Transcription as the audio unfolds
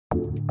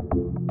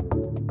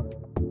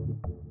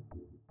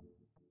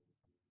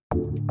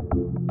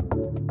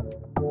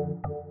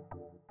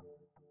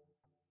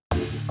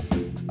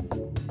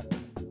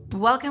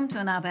Welcome to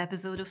another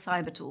episode of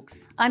Cyber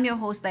Talks. I'm your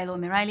host, Dailo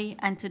Mirali,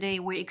 and today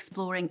we're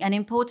exploring an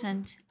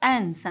important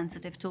and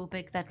sensitive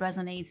topic that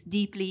resonates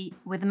deeply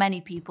with many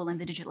people in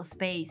the digital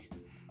space: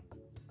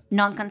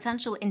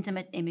 non-consensual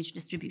intimate image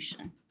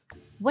distribution.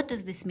 What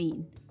does this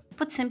mean?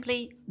 Put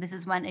simply, this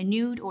is when a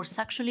nude or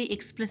sexually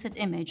explicit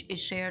image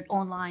is shared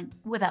online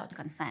without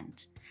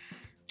consent.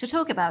 To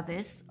talk about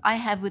this, I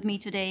have with me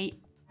today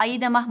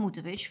Aida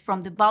Mahmutovic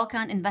from the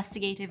Balkan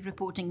Investigative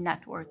Reporting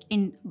Network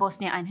in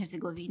Bosnia and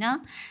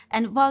Herzegovina,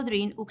 and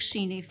Valdrin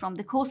Ukshini from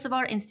the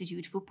Kosovar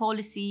Institute for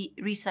Policy,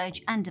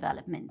 Research and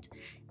Development.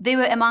 They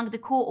were among the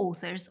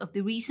co-authors of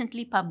the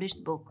recently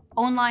published book,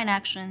 Online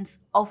Actions,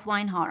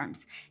 Offline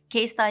Harms,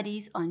 Case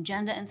Studies on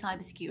Gender and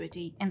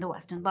Cybersecurity in the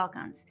Western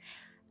Balkans.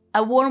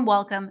 A warm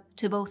welcome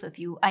to both of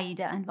you,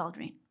 Aida and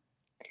Valdrin.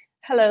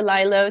 Hello,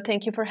 Lilo.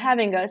 Thank you for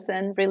having us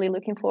and really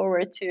looking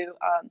forward to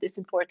this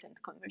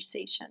important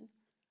conversation.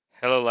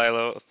 Hello,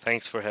 Lilo.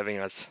 Thanks for having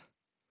us.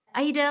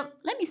 Aida,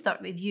 let me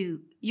start with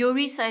you. Your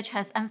research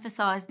has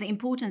emphasized the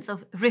importance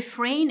of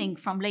refraining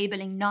from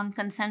labeling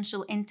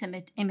non-consensual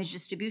intimate image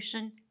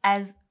distribution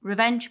as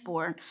revenge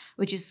porn,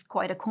 which is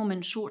quite a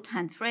common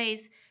shorthand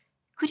phrase.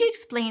 Could you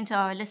explain to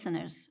our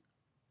listeners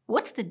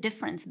what's the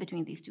difference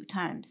between these two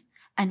terms,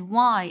 and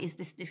why is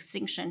this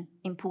distinction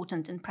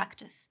important in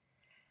practice?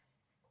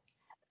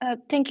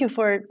 Thank you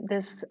for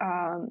this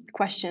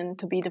question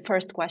to be the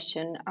first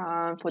question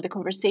for the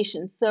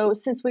conversation. So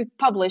since we've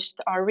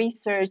published our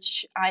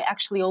research, I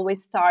actually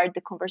always start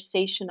the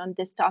conversation on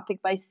this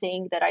topic by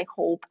saying that I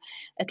hope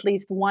at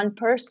least one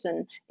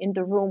person in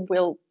the room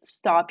will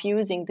stop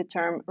using the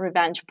term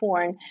revenge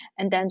porn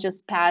and then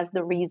just pass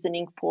the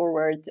reasoning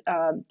forward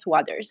to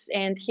others.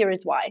 And here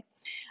is why.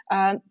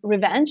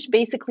 Revenge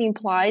basically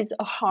implies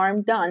a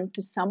harm done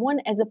to someone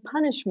as a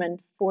punishment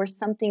for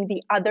something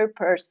the other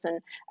person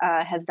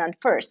has done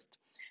first.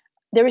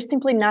 There is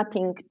simply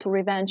nothing to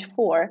revenge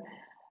for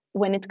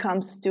when it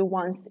comes to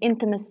one's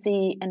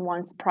intimacy and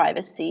one's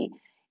privacy.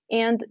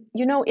 And,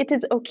 it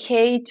is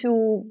okay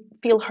to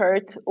feel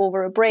hurt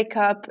over a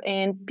breakup,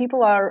 and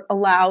people are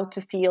allowed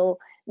to feel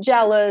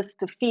jealous,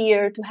 to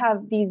fear, to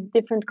have these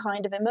different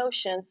kind of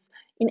emotions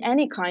in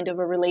any kind of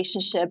a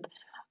relationship.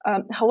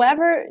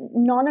 However,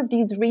 none of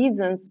these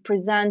reasons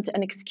present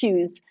an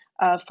excuse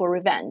for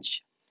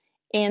revenge.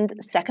 And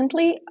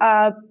secondly,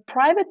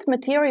 private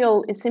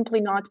material is simply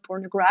not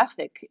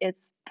pornographic,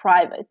 it's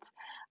private.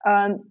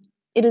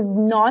 It is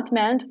not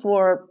meant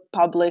for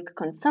public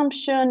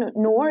consumption,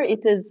 nor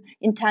it is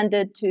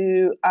intended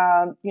to,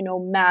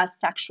 mass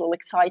sexual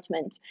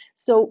excitement.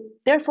 So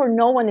therefore,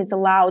 no one is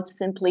allowed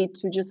simply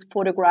to just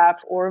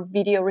photograph or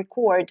video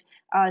record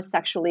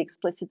sexually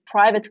explicit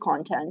private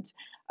content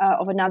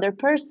of another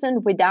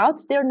person without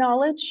their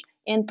knowledge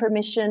and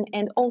permission,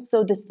 and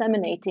also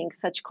disseminating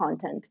such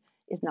content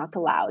is not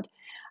allowed.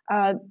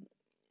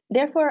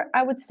 Therefore,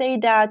 I would say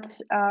that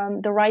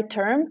the right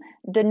term,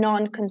 the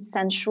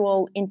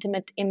non-consensual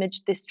intimate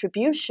image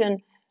distribution,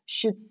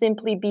 should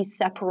simply be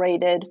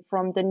separated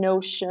from the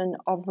notion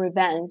of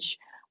revenge,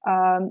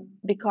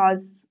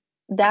 because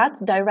that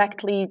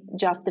directly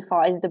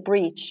justifies the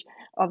breach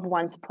of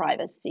one's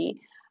privacy.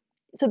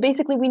 So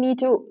basically, we need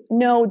to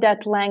know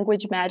that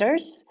language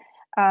matters,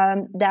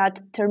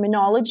 that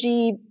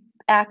terminology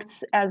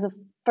acts as a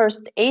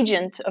first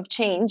agent of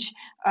change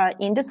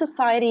in the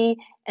society,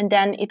 and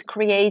then it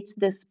creates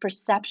this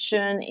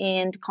perception,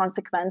 and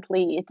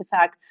consequently it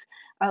affects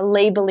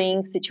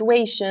labeling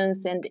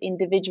situations and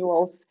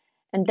individuals,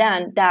 and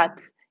then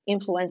that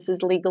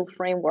influences legal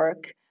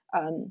framework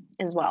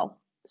as well.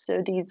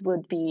 So these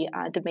would be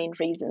the main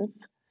reasons.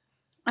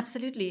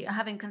 Absolutely.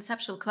 Having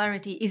conceptual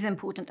clarity is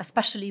important,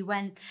 especially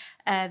when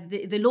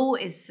the law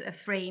is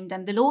framed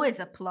and the law is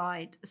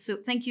applied. So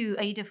thank you,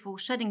 Aida, for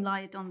shedding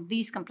light on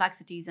these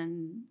complexities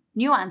and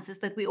nuances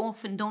that we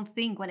often don't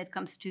think when it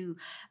comes to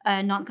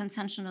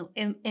non-consensual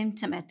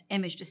intimate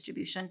image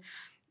distribution.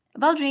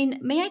 Valdrin,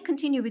 may I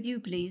continue with you,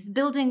 please?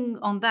 Building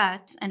on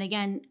that, and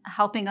again,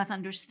 helping us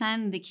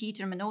understand the key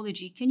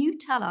terminology, can you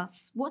tell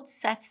us what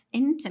sets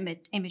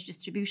intimate image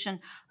distribution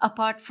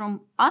apart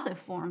from other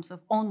forms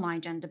of online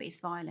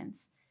gender-based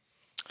violence?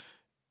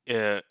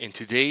 In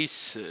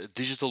today's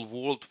digital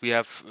world, we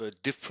have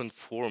different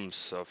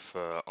forms of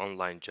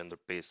online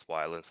gender-based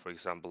violence, for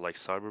example, like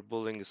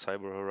cyberbullying,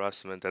 cyber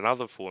harassment, and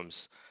other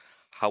forms.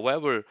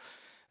 However,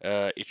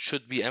 it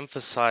should be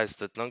emphasized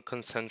that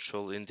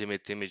non-consensual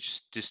intimate image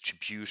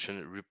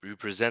distribution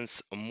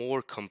represents a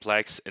more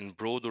complex and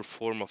broader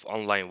form of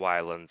online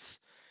violence.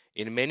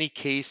 In many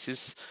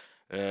cases,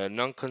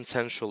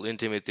 non-consensual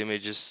intimate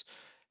images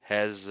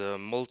has a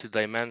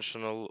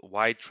multidimensional,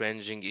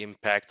 wide-ranging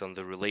impact on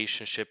the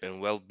relationship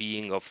and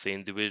well-being of the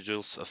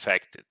individuals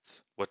affected.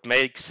 What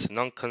makes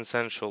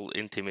non-consensual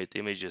intimate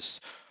images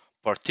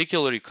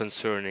particularly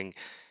concerning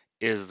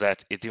is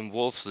that it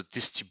involves the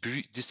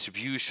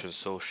distribution,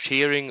 so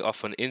sharing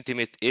of an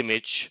intimate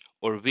image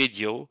or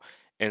video,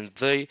 and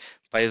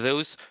by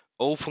those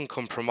often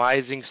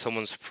compromising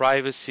someone's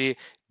privacy,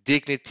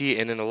 dignity,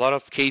 and in a lot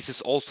of cases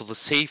also the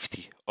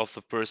safety of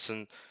the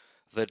person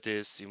that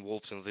is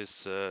involved in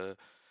this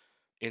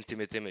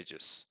intimate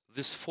images.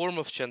 This form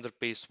of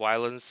gender-based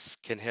violence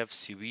can have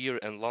severe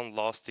and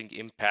long-lasting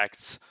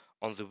impacts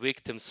on the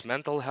victim's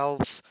mental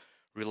health,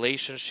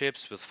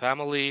 relationships with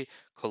family,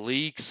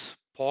 colleagues,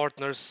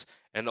 partners,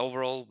 and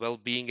overall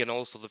well-being, and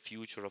also the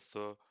future of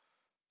the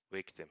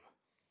victim.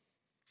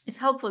 It's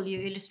helpful you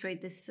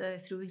illustrate this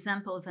through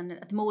examples and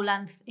at more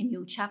length in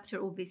your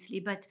chapter, obviously,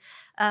 but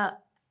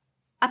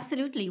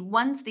absolutely,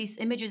 once these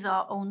images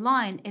are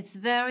online, it's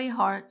very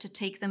hard to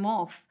take them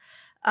off.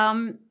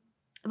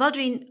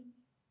 Valdrine,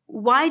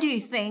 why do you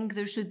think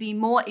there should be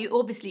more? You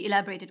obviously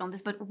elaborated on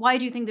this, but why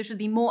do you think there should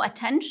be more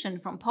attention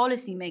from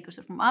policymakers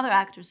or from other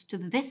actors to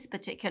this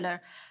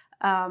particular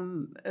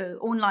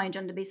online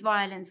gender-based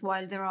violence,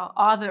 while there are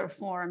other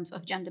forms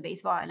of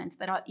gender-based violence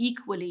that are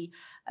equally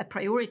a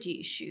priority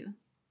issue?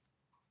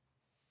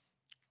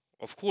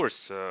 Of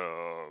course,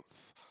 other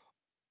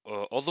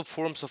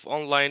forms of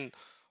online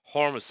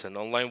harms and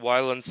online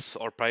violence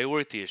are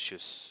priority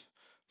issues.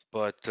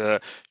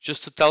 But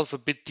just to delve a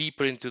bit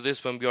deeper into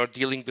this when we are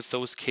dealing with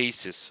those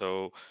cases,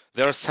 so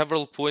there are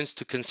several points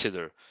to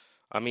consider.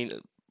 I mean,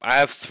 I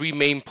have three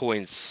main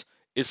points.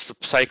 It's the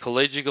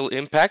psychological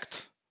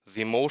impact,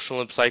 the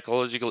emotional and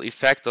psychological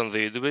effect on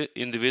the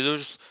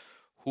individuals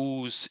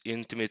whose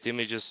intimate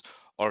images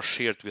are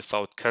shared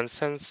without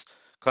consent.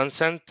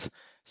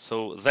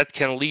 So that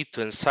can lead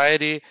to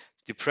anxiety,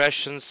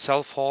 depression,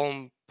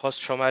 self-harm,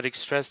 post-traumatic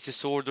stress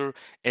disorder,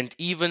 and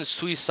even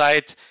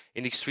suicide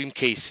in extreme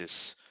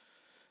cases.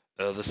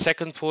 The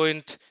second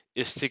point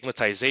is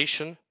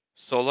stigmatization.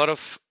 So a lot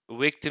of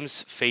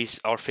victims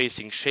are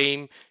facing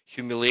shame,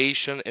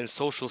 humiliation, and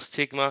social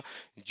stigma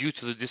due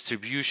to the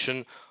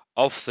distribution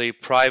of their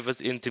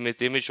private,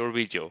 intimate image or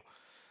video.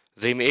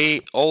 They may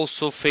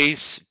also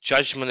face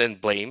judgment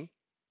and blame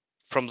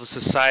from the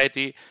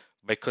society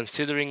by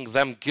considering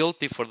them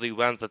guilty for the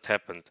event that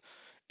happened.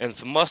 And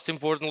the most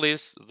importantly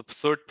is the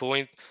third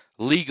point,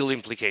 legal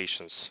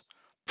implications.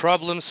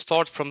 Problems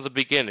start from the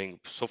beginning,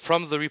 so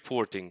from the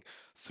reporting,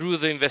 through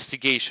the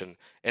investigation,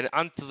 and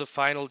until the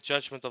final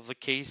judgment of the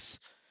case,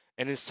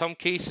 and in some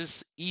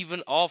cases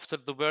even after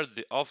the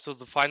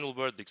final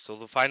verdict, so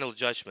the final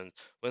judgment,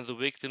 when the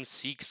victim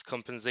seeks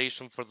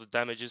compensation for the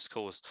damages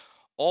caused.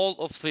 All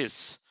of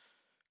this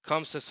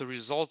comes as a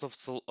result of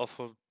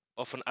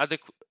an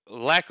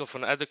lack of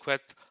an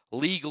adequate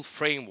legal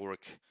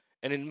framework,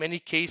 and in many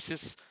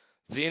cases,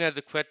 the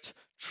inadequate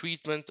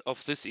treatment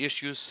of these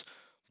issues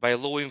by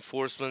law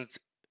enforcement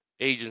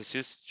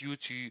agencies due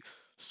to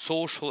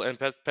social and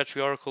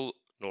patriarchal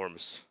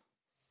norms.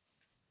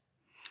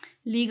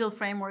 Legal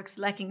frameworks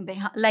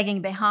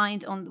lagging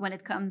behind on when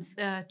it comes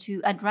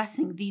to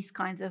addressing these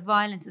kinds of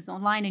violences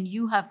online, and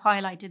you have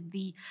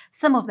highlighted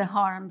some of the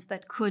harms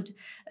that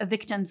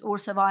victims or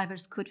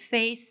survivors could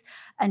face,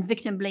 and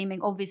victim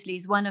blaming obviously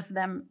is one of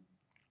them.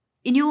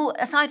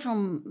 Aside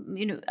from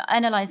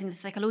analyzing the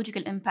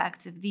psychological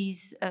impacts of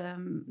these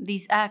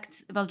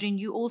acts, Valdrine,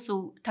 you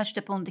also touched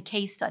upon the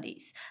case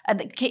studies,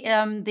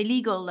 the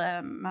legal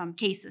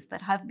cases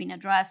that have been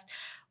addressed.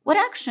 What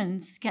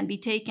actions can be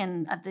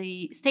taken at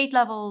the state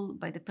level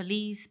by the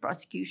police,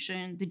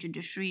 prosecution, the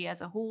judiciary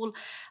as a whole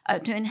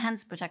to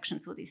enhance protection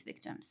for these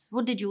victims?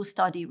 What did your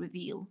study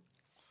reveal?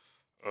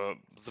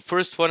 The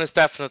first one is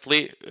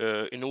definitely,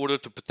 in order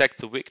to protect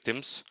the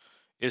victims,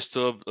 is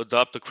to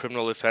adopt a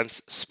criminal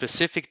offense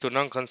specific to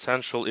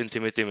non-consensual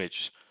intimate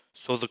images.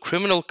 So the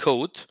criminal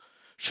code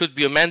should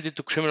be amended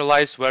to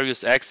criminalize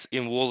various acts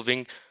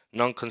involving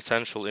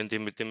non-consensual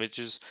intimate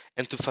images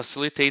and to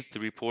facilitate the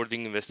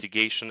reporting,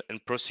 investigation,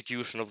 and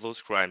prosecution of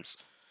those crimes.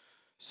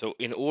 So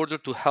in order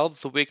to help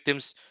the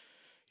victims,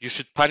 you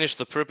should punish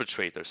the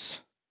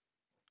perpetrators.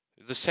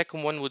 The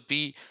second one would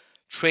be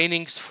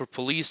trainings for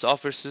police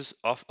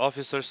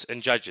officers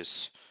and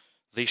judges.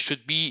 They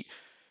should be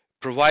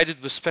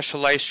provided with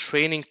specialized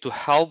training to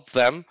help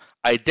them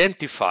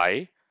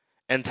identify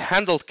and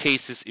handle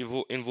cases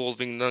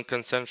involving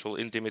non-consensual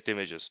intimate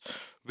images,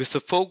 with a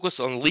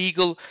focus on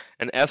legal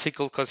and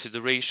ethical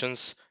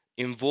considerations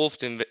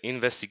involved in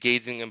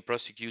investigating and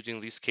prosecuting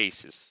these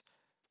cases.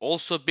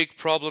 Also, big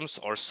problems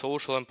are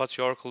social and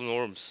patriarchal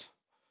norms.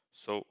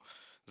 So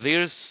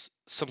there's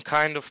some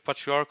kind of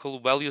patriarchal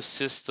value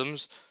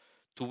systems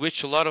to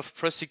which a lot of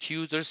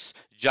prosecutors,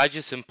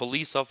 judges, and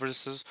police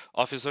officers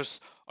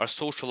are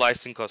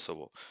socialized in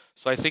Kosovo.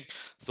 So I think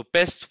the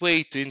best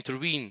way to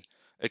intervene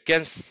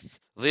against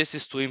this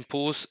is to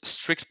impose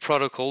strict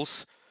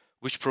protocols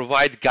which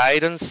provide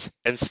guidance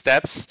and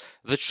steps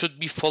that should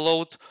be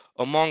followed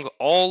among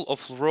all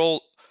of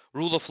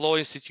rule of law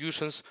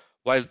institutions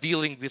while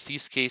dealing with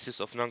these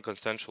cases of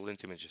non-consensual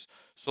intimacies.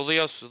 So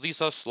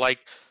these are like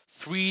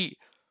three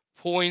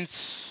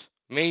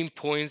main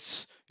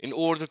points in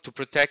order to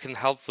protect and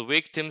help the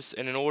victims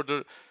and in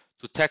order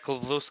to tackle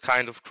those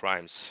kind of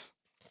crimes.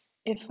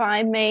 If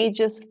I may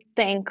just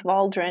thank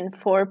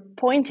Valdrine for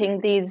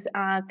pointing these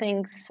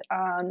things,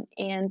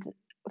 and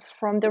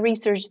from the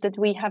research that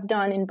we have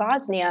done in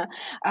Bosnia,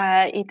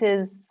 it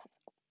is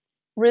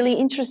really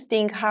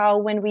interesting how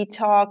when we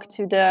talk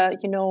to the,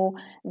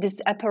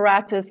 this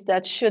apparatus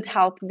that should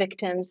help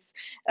victims,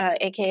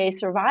 aka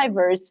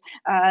survivors,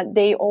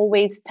 they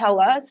always tell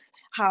us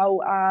how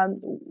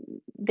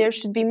there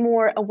should be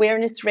more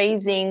awareness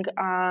raising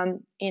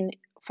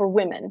for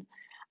women.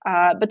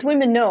 But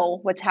women know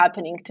what's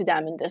happening to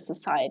them in this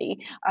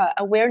society.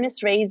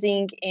 Awareness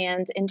raising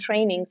and in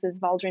trainings, as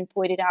Valdrin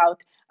pointed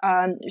out,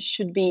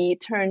 should be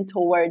turned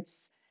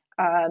towards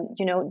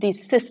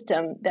this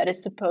system that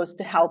is supposed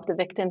to help the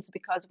victims,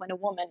 because when a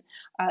woman,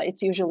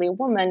 it's usually a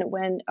woman,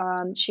 when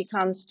she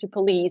comes to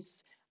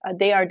police,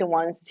 they are the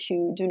ones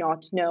who do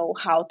not know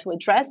how to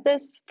address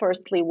this,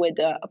 firstly with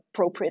the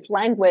appropriate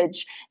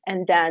language,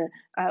 and then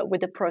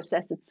with the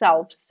process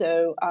itself.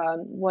 So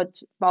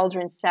what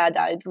Valdrin said,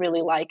 I'd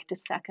really like to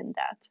second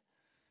that.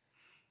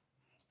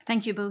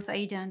 Thank you both,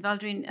 Aida and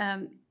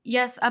Valdrin.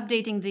 Yes,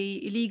 updating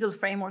the legal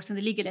frameworks and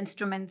the legal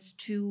instruments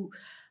to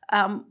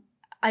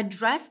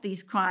address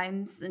these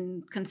crimes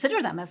and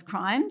consider them as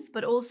crimes,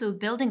 but also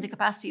building the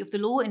capacity of the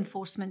law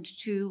enforcement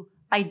to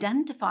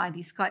identify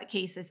these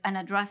cases and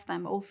address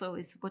them also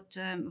is what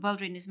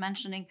Valdrin is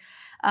mentioning.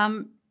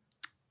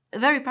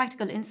 Very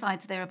practical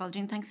insights there,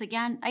 Valdrin. Thanks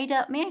again.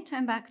 Aida, may I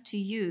turn back to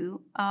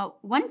you?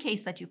 One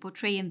case that you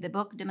portray in the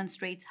book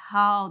demonstrates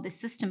how the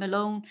system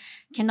alone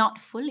cannot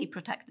fully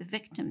protect the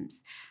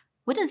victims.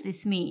 What does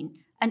this mean?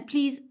 And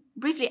please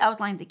briefly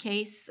outline the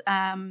case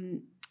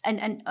and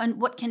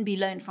what can be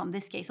learned from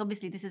this case.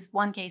 Obviously, this is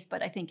one case,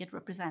 but I think it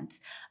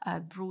represents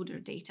broader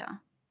data.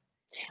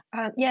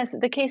 Yes,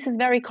 the case is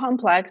very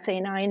complex,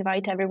 and I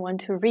invite everyone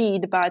to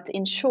read. But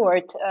in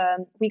short,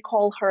 we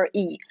call her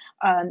E.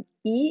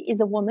 E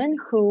is a woman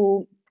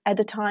who, at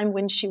the time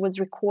when she was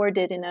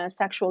recorded in a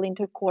sexual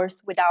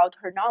intercourse without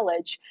her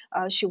knowledge,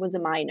 she was a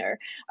minor.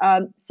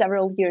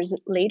 Several years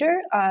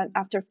later,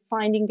 after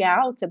finding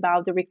out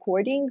about the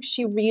recording,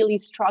 she really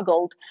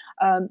struggled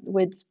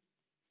with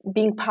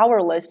being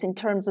powerless in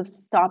terms of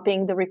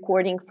stopping the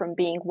recording from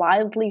being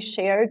wildly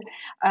shared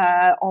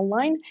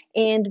online,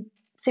 and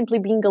simply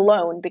being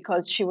alone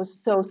because she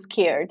was so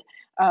scared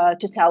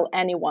to tell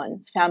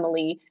anyone,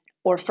 family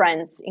or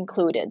friends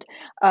included.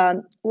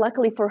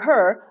 Luckily for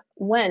her,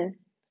 when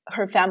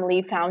her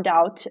family found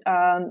out,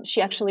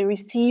 she actually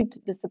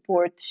received the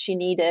support she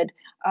needed,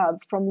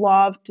 from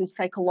love to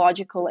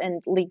psychological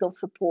and legal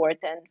support.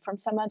 And from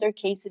some other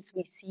cases,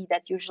 we see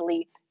that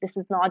usually this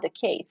is not the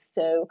case.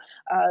 So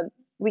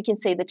we can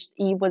say that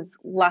E was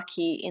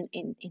lucky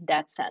in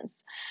that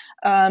sense.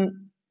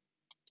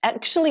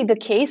 Actually, the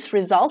case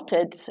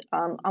resulted,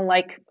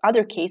 unlike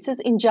other cases,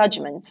 in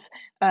judgments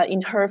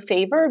in her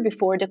favor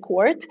before the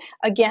court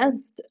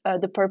against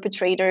the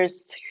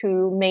perpetrators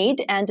who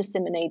made and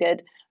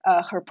disseminated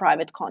her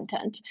private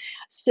content.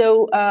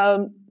 So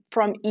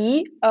from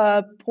E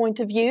point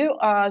of view,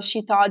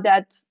 she thought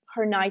that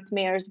her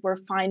nightmares were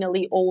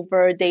finally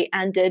over. They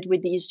ended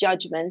with these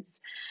judgments.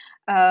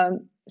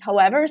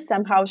 However,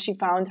 somehow she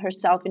found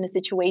herself in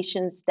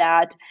situations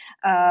that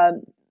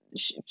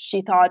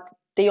she thought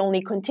they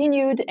only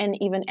continued and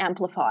even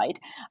amplified.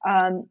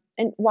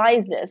 And why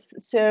is this?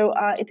 So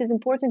it is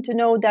important to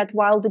know that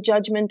while the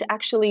judgment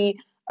actually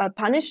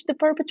punished the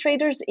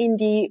perpetrators in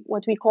the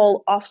what we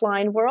call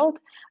offline world,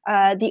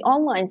 the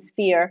online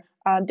sphere,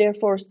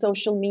 therefore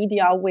social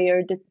media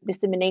where the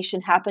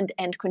dissemination happened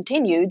and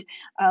continued,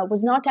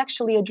 was not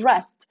actually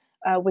addressed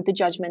with the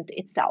judgment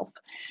itself.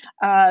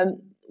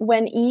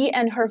 When E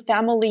and her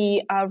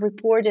family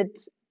reported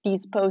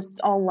these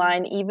posts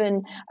online,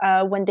 even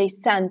when they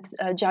sent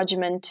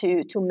judgment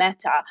to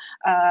Meta,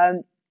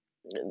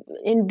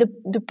 in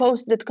the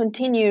post that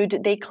continued,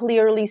 they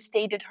clearly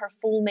stated her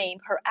full name,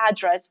 her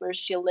address, where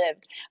she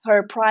lived,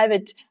 her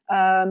private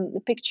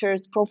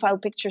pictures, profile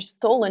pictures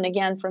stolen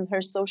again from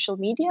her social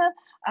media.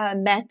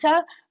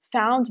 Meta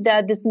found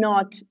that does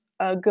not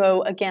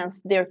go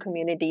against their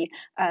community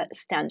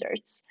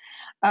standards.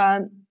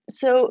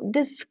 So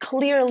this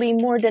clearly,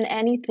 more than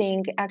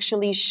anything,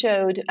 actually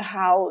showed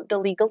how the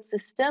legal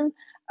system,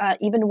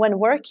 even when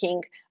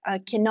working,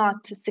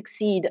 cannot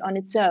succeed on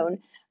its own.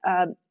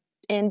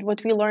 And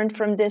what we learned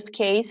from this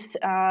case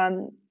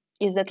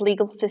is that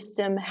legal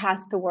system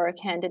has to work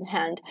hand in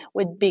hand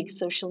with big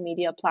social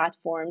media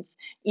platforms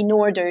in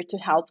order to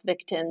help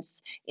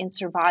victims and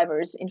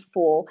survivors in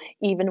full,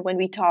 even when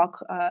we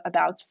talk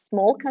about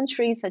small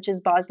countries such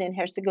as Bosnia and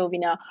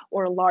Herzegovina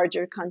or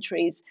larger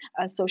countries.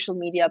 Social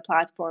media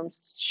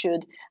platforms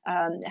should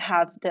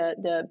have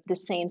the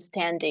same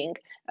standing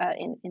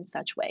in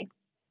such way.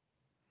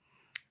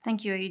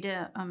 Thank you,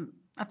 Aida.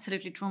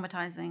 Absolutely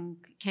traumatizing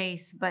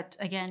case, but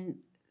again,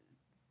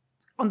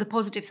 on the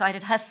positive side,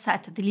 it has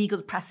set the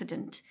legal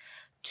precedent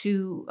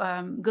to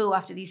go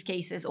after these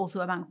cases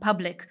also among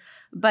public.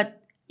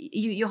 But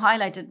you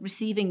highlighted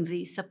receiving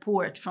the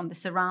support from the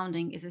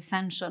surrounding is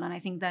essential, and I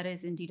think that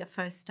is indeed a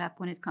first step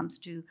when it comes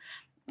to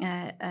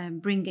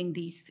bringing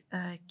these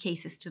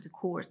cases to the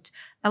court.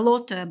 A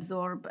lot to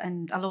absorb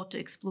and a lot to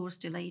explore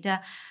still,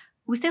 Aida.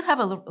 We still have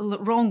a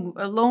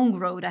long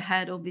road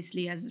ahead,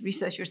 obviously, as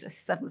researchers, as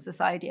civil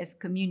society, as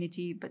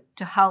community, but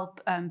to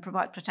help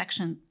provide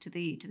protection to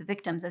the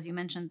victims, as you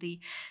mentioned, the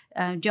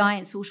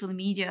giant social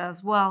media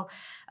as well.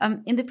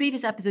 In the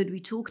previous episode, we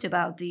talked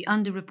about the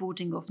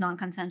underreporting of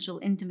non-consensual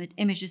intimate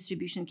image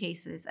distribution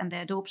cases and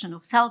the adoption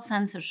of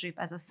self-censorship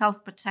as a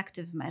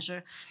self-protective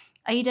measure.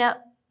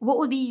 Aida, what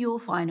would be your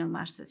final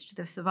message to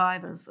the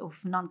survivors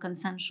of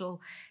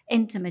non-consensual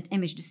intimate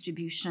image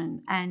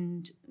distribution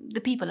and the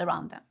people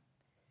around them?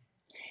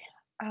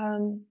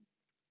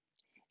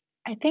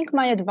 I think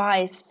my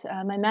advice,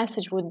 my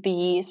message would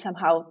be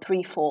somehow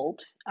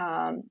threefold.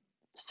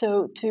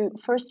 So,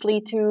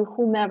 firstly, to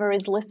whomever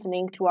is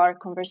listening to our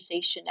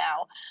conversation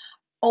now,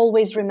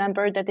 always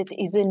remember that it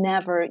is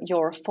never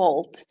your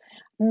fault.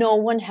 No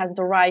one has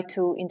the right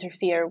to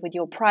interfere with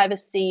your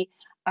privacy,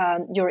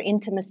 your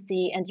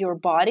intimacy, and your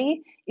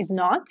body is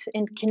not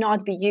and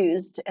cannot be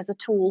used as a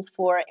tool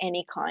for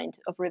any kind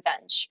of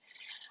revenge.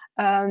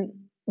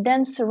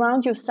 Then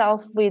surround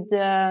yourself with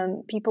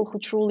people who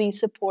truly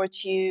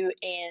support you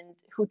and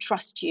who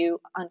trust you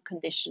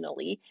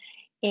unconditionally,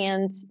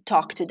 and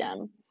talk to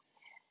them.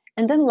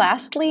 And then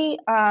lastly,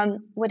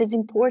 what is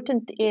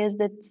important is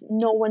that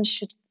no one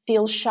should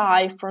feel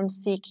shy from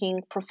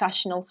seeking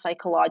professional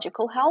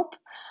psychological help.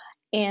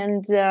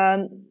 And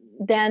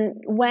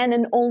then when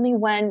and only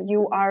when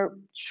you are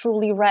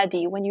truly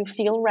ready, when you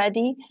feel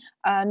ready,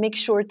 make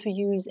sure to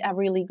use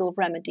every legal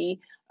remedy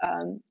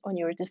on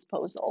your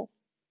disposal.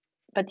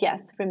 But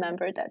yes,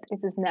 remember that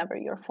it is never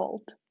your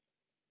fault.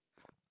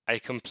 I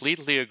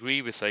completely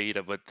agree with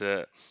Aida, but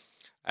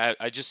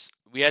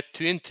we had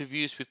two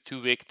interviews with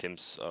two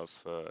victims of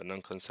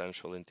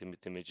non-consensual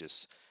intimate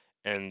images,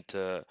 and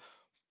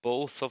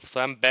both of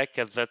them back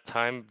at that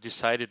time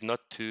decided not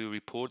to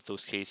report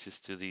those cases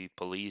to the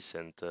police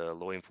and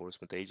law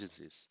enforcement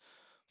agencies.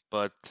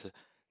 But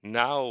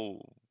now,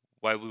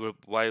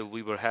 while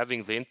we were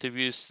having the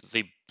interviews,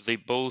 they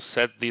both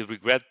said they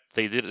regret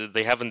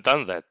they haven't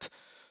done that.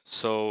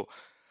 So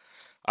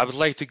I would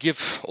like to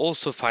give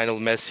also final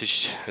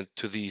message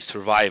to the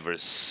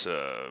survivors.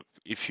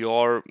 If you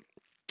are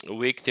a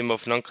victim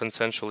of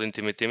non-consensual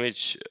intimate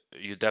image,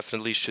 you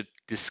definitely should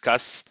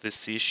discuss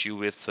this issue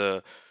with,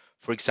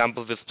 for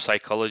example, with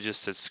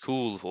psychologists at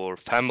school or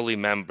family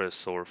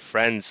members or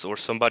friends or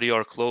somebody who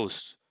are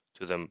close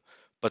to them.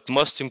 But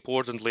most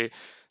importantly,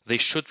 they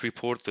should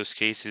report those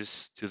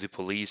cases to the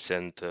police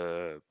and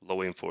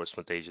law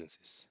enforcement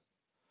agencies.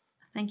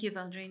 Thank you,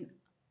 Valdrine.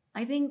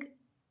 I think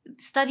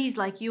studies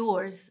like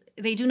yours,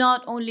 they do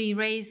not only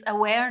raise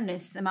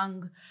awareness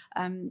among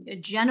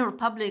general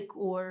public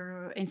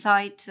or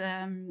incite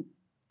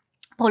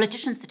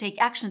politicians to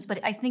take actions, but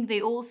I think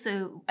they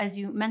also, as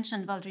you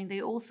mentioned, Valdrine,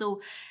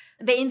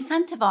 they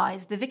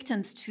incentivize the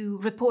victims to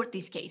report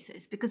these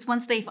cases, because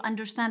once they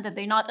understand that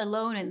they're not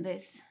alone in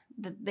this,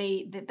 that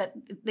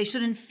they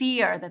shouldn't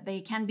fear, that they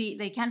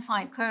can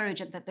find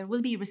courage, and that there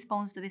will be a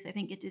response to this. I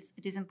think it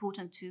is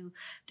important to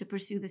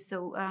pursue this.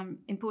 So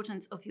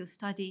importance of your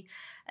study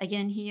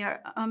again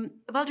here,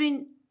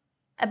 Valdrine,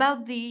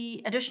 about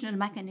the additional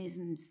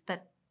mechanisms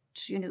that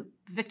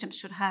victims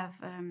should have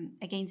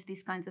against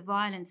these kinds of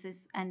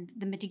violences and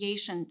the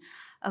mitigation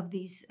of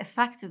these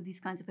effects of these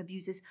kinds of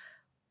abuses.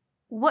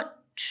 What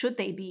should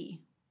they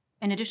be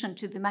in addition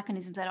to the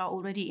mechanisms that are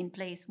already in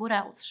place? What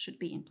else should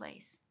be in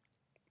place?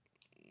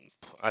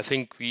 I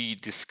think we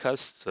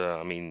discussed,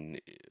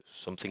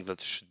 something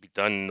that should be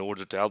done in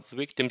order to help the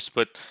victims,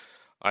 but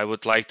I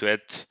would like to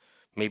add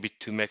maybe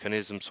two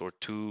mechanisms or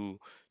two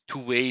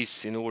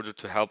ways in order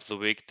to help the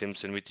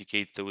victims and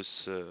mitigate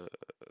those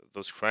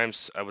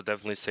crimes. I would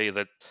definitely say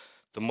that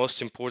the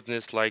most important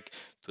is like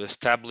to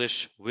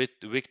establish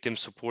victim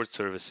support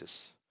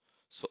services.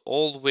 So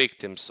all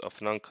victims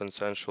of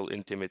non-consensual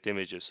intimate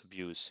images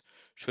abuse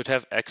should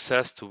have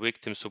access to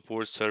victim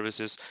support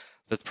services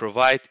that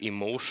provide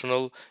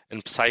emotional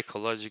and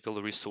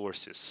psychological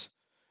resources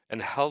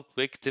and help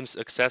victims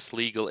access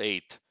legal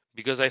aid,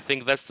 because I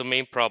think that's the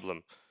main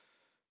problem.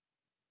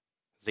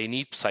 They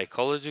need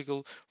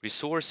psychological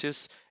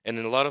resources, and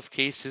in a lot of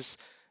cases,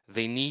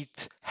 they need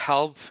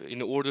help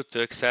in order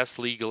to access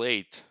legal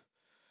aid.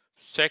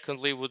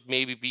 Secondly, would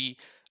maybe be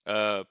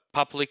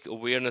public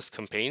awareness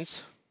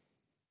campaigns,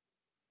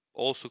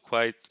 also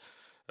quite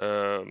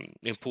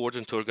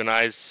important to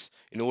organize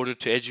in order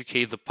to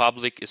educate the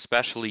public,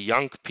 especially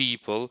young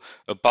people,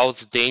 about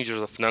the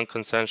dangers of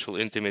non-consensual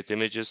intimate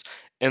images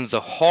and the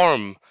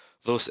harm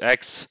those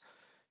acts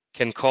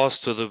can cause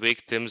to the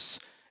victims,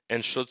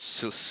 and should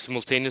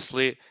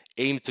simultaneously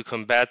aim to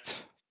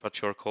combat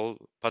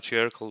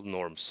patriarchal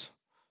norms.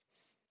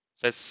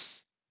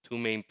 That's two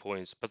main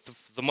points, but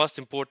the most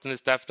important is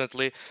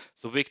definitely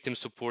the victim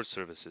support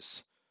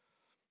services.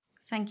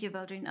 Thank you,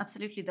 Valdrine.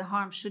 Absolutely, the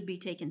harm should be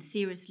taken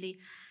seriously.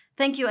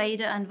 Thank you,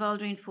 Aida and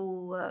Valdrine,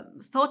 for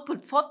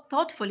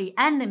thoughtfully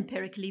and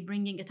empirically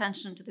bringing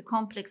attention to the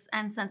complex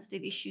and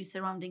sensitive issues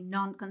surrounding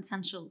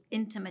non-consensual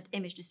intimate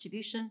image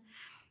distribution.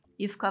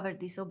 You've covered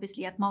this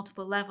obviously at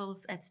multiple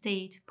levels, at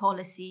state,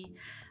 policy,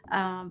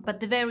 but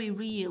the very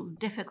real,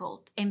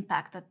 difficult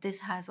impact that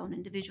this has on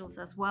individuals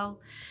as well.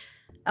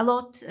 A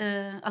lot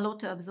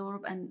to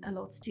absorb and a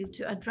lot still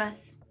to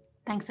address.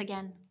 Thanks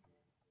again.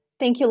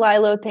 Thank you,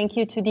 Lilo. Thank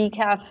you to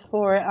DCAF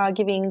for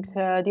giving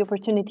the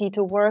opportunity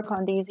to work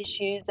on these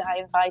issues. I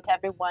invite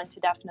everyone to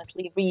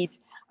definitely read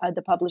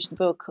the published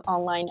book,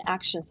 Online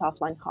Actions,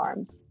 Offline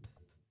Harms.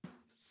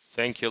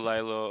 Thank you,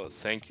 Lilo.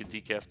 Thank you,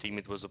 DCAF team.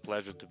 It was a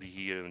pleasure to be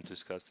here and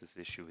discuss this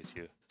issue with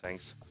you.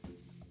 Thanks.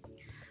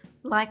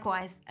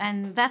 Likewise,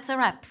 and that's a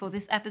wrap for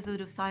this episode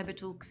of Cyber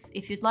Talks.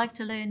 If you'd like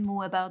to learn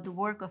more about the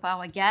work of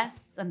our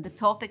guests and the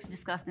topics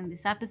discussed in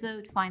this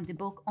episode, find the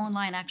book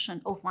Online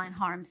Action, Offline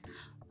Harms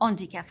on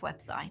DCAF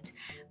website.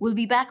 We'll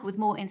be back with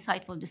more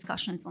insightful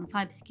discussions on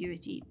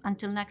cybersecurity.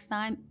 Until next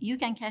time, you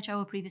can catch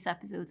our previous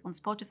episodes on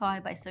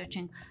Spotify by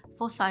searching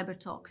for Cyber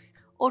Talks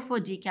or for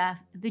DCAF,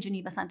 the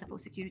Geneva Center for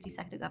Security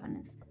Sector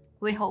Governance.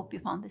 We hope you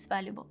found this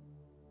valuable.